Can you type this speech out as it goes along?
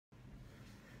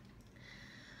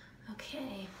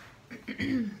Okay,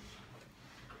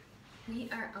 we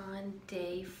are on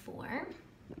day 4,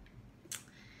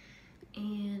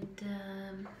 and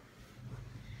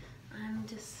I'm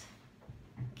just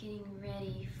getting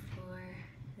ready for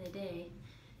the day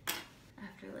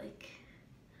after like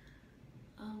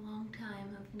a long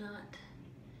time of not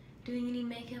doing any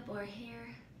makeup or hair.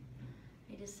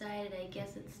 I decided I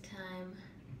guess it's time.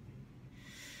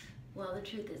 Well, the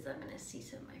truth is I'm gonna see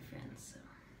some of my friends, so.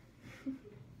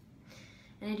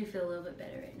 And I do feel a little bit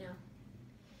better right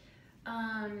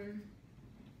now.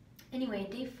 Anyway,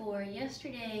 day 4.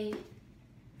 Yesterday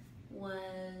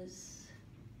was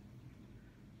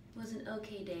an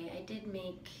okay day. I did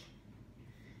make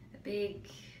a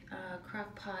big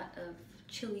crock pot of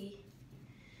chili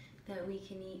that we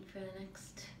can eat for the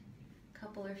next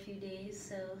couple or few days.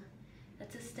 So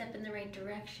that's a step in the right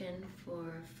direction for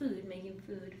food, making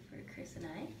food for Chris and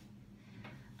I.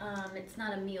 It's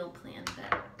not a meal plan,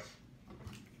 but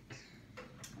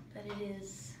it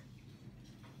is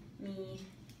me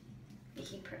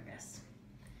making progress.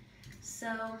 So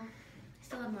I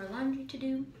still have more laundry to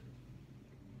do.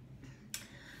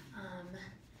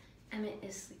 Emmett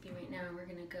is sleeping right now. We're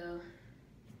gonna go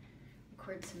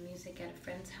record some music at a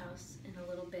friend's house in a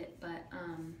little bit, but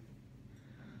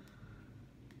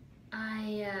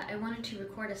I wanted to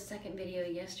record a second video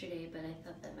yesterday, but I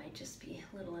thought that might just be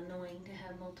a little annoying to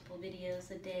have multiple videos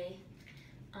a day.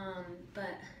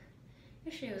 But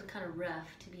yesterday was kind of rough,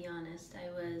 to be honest. I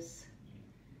was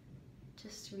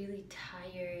just really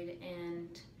tired,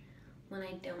 and when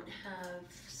I don't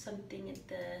have something at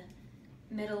the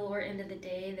middle or end of the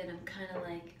day, then I'm kind of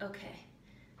like, okay,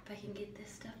 if I can get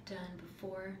this stuff done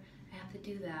before I have to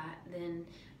do that, then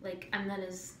like I'm not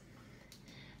as,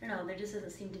 I don't know, there just doesn't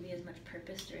seem to be as much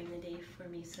purpose during the day for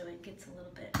me, so it gets a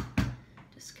little bit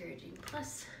discouraging.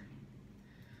 Plus,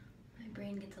 my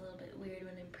brain gets a little bit weird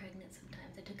when I'm pregnant sometimes.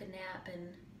 I took a nap and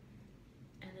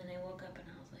then I woke up and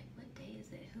I was like, what day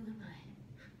is it? Who am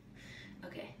I?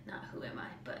 Okay, not who am I,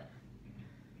 but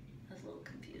I was a little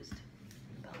confused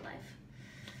about life.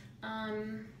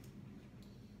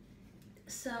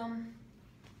 So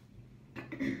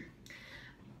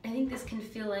I think this can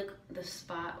feel like the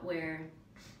spot where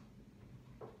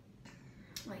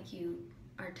like you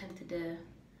are tempted to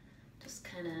just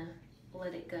kind of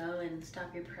let it go and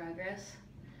stop your progress.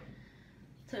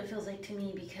 So it feels like to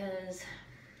me, because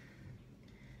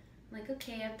I'm like,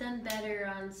 okay, I've done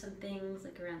better on some things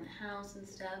like around the house and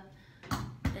stuff,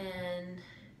 and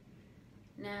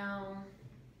now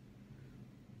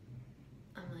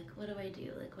I'm like, what do I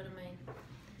do? Like, what am I?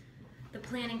 The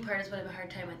planning part is what I have a hard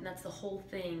time with, and that's the whole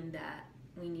thing that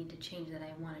we need to change, that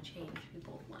I want to change. We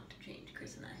both want to change,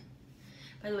 Chris and I.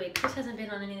 By the way, Chris hasn't been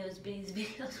on any of those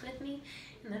videos with me,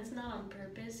 and that's not on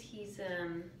purpose. He's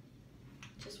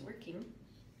just working.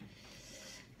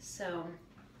 So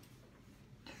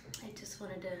I just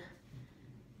wanted to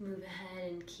move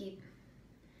ahead and keep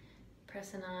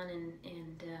pressing on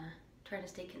and try to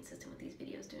stay consistent with these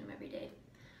videos, doing them every day.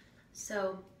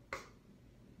 So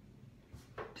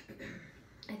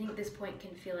I think this point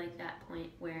can feel like that point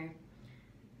where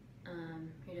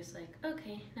you're just like,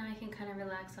 okay, now I can kind of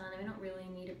relax on it. I don't really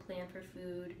need a plan for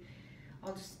food.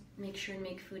 I'll just make sure and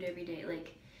make food every day.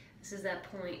 Like, this is that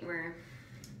point where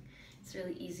it's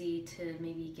really easy to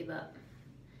maybe give up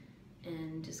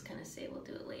and just kind of say we'll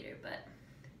do it later,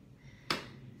 but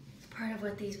part of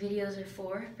what these videos are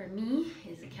for me,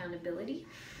 is accountability.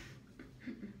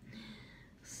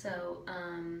 So,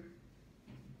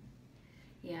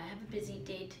 yeah, I have a busy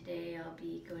day today. I'll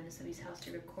be going to somebody's house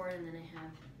to record, and then I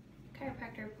have a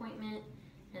chiropractor appointment,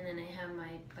 and then I have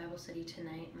my Bible study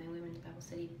tonight, my women's Bible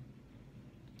study.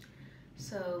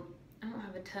 So I don't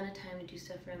have a ton of time to do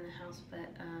stuff around the house, but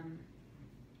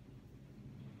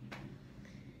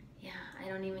yeah, I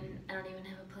don't even have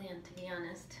a plan, to be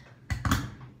honest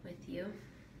with you.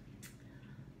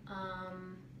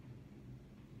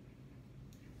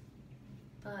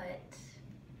 But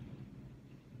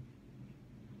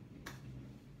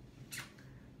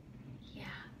yeah,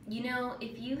 you know,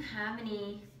 if you have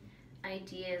any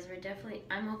ideas,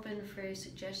 I'm open for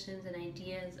suggestions and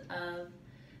ideas of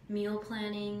meal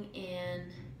planning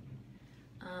and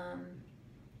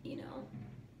you know,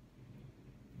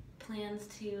 plans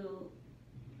to,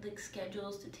 like,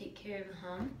 schedules to take care of the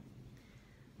home.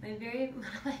 One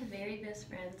of my very best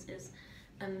friends is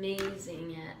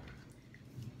amazing at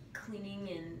cleaning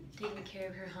and taking care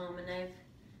of her home, and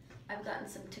I've gotten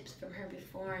some tips from her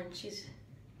before, and she's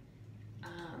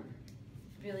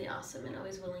really awesome and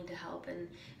always willing to help, and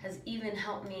has even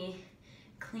helped me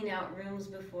clean out rooms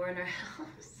before in our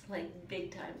house, like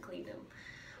big time cleaned them.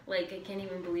 Like, I can't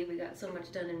even believe we got so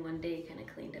much done in one day, kind of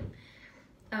cleaned them.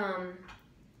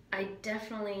 I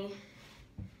definitely,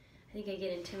 I think I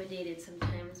get intimidated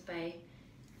sometimes by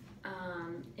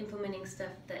implementing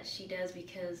stuff that she does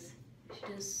because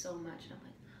she does so much. And I'm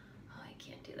like, oh, I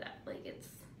can't do that. Like, it's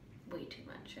way too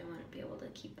much. I want to be able to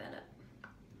keep that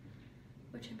up,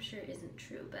 which I'm sure isn't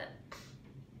true, but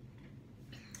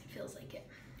it feels like it.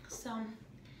 So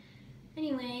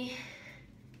anyway,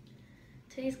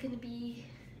 today's gonna be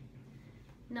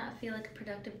not feel like a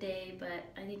productive day, but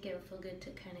I think it'll feel good to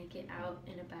kind of get out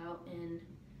and about and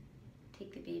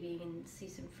take the baby and see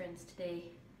some friends today,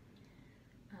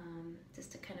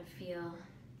 just to kind of feel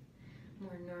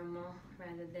more normal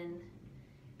rather than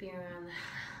being around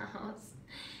the house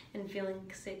and feeling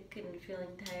sick and feeling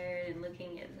tired and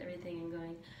looking at everything and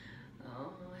going,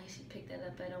 oh, I should pick that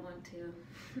up, I don't want to.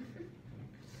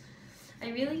 I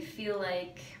really feel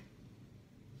like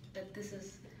that this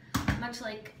is much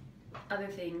like other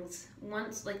things.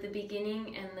 Once, like the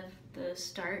beginning and the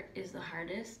start is the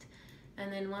hardest,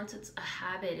 and then once it's a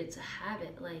habit, it's a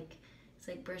habit. Like, it's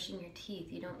like brushing your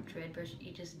teeth. You don't dread brush,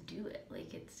 you just do it.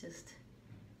 Like, it's just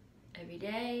every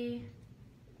day,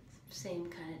 same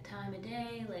kind of time of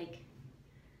day, like,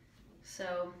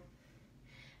 so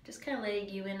just kind of letting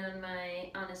you in on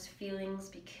my honest feelings,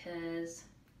 because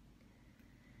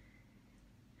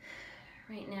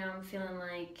right now I'm feeling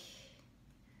like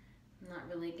I'm not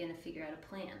really gonna figure out a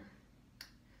plan,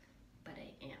 but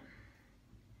I am.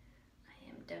 I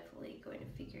am definitely going to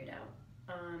figure it out.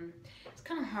 It's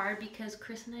kind of hard because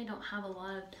Chris and I don't have a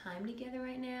lot of time together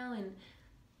right now, and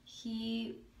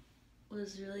he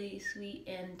was really sweet,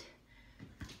 and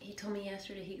he told me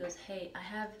yesterday, he goes, hey, I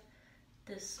have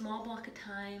this small block of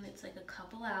time, it's like a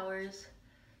couple hours.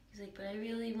 He's like, but I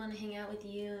really want to hang out with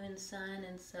you and son,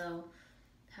 and so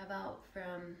how about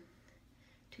from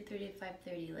 2:30 to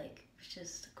 5:30, like, it's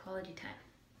just quality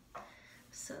time.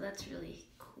 So that's really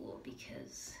cool,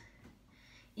 because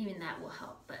even that will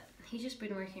help. But he's just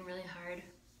been working really hard,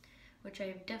 which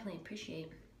I definitely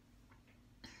appreciate.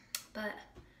 But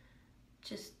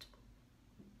just,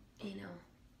 you know,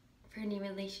 for any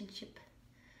relationship,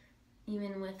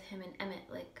 even with him and Emmett,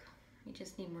 like, we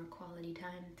just need more quality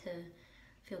time to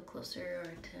feel closer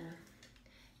or to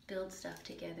build stuff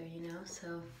together, you know?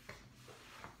 So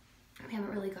we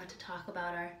haven't really got to talk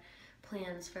about our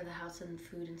plans for the house and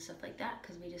food and stuff like that,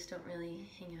 because we just don't really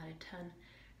hang out a ton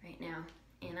right now.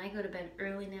 And I go to bed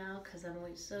early now because I'm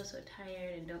always so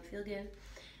tired and don't feel good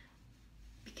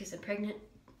because I'm pregnant.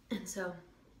 And so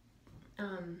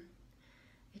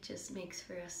it just makes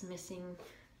for us missing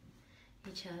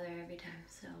each other every time.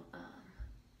 So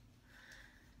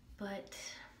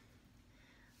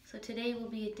so today will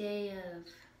be a day of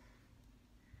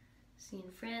seeing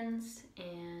friends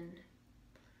and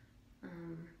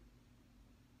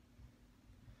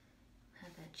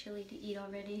have that chili to eat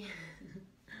already.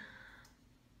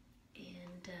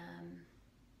 And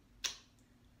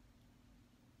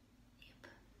yep,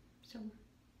 so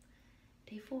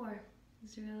day 4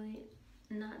 is really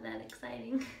not that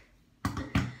exciting,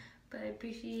 but I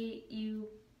appreciate you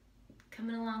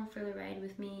coming along for the ride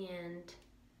with me and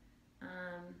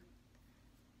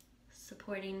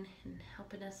supporting and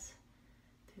helping us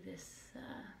through this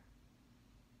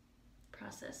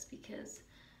process, because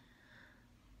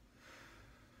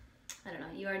I don't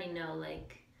know, you already know,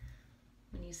 like,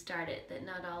 when you start it, that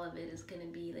not all of it is going to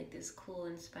be like this cool,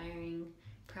 inspiring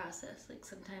process. Like,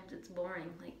 sometimes it's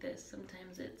boring like this,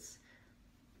 sometimes it's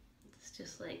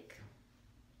just like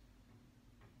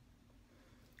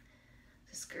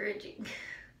discouraging.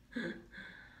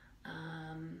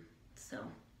 So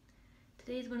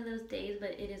today's one of those days,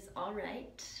 but it is all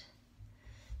right,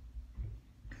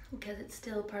 because it's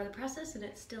still part of the process and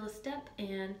it's still a step,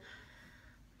 and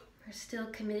we're still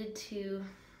committed to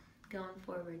going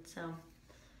forward. So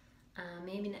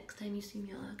maybe next time you see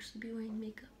me, I'll actually be wearing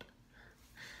makeup,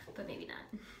 but maybe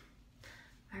not.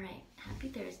 All right, happy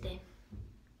Thursday.